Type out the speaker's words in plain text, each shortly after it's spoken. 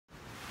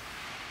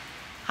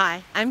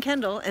Hi, I'm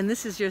Kendall, and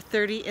this is your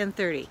 30 in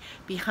 30.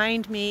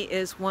 Behind me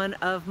is one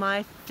of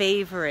my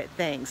favorite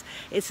things.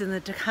 It's in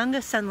the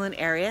Tujunga, Sunland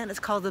area, and it's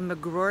called the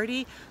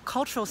McGroarty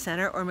Cultural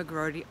Center or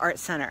McGroarty Art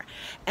Center.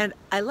 And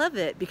I love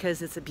it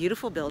because it's a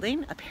beautiful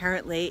building.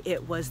 Apparently,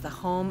 it was the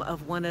home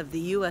of one of the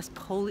U.S.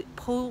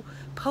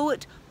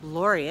 poet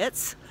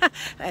laureates.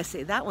 I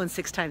say that one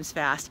 6 times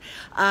fast.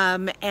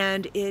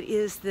 And it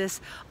is this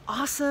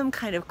awesome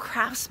kind of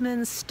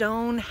craftsman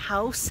stone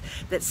house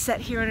that's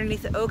set here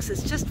underneath the oaks.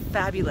 It's just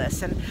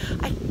fabulous, and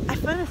I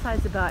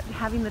fantasize about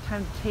having the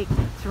time to take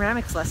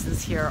ceramics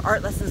lessons here,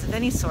 art lessons of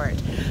any sort.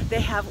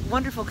 They have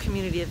wonderful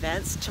community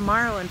events.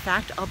 Tomorrow, in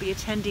fact, I'll be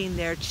attending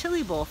their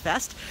Chili Bowl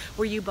Fest,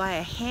 where you buy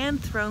a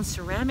hand-thrown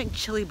ceramic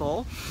chili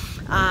bowl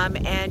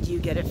and you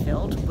get it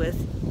filled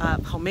with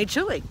homemade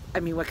chili.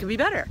 I mean, what could be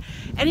better?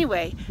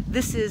 Anyway,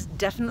 this is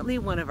definitely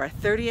one of our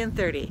 30 in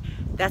 30.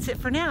 That's it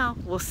for now.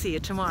 We'll see you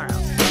tomorrow.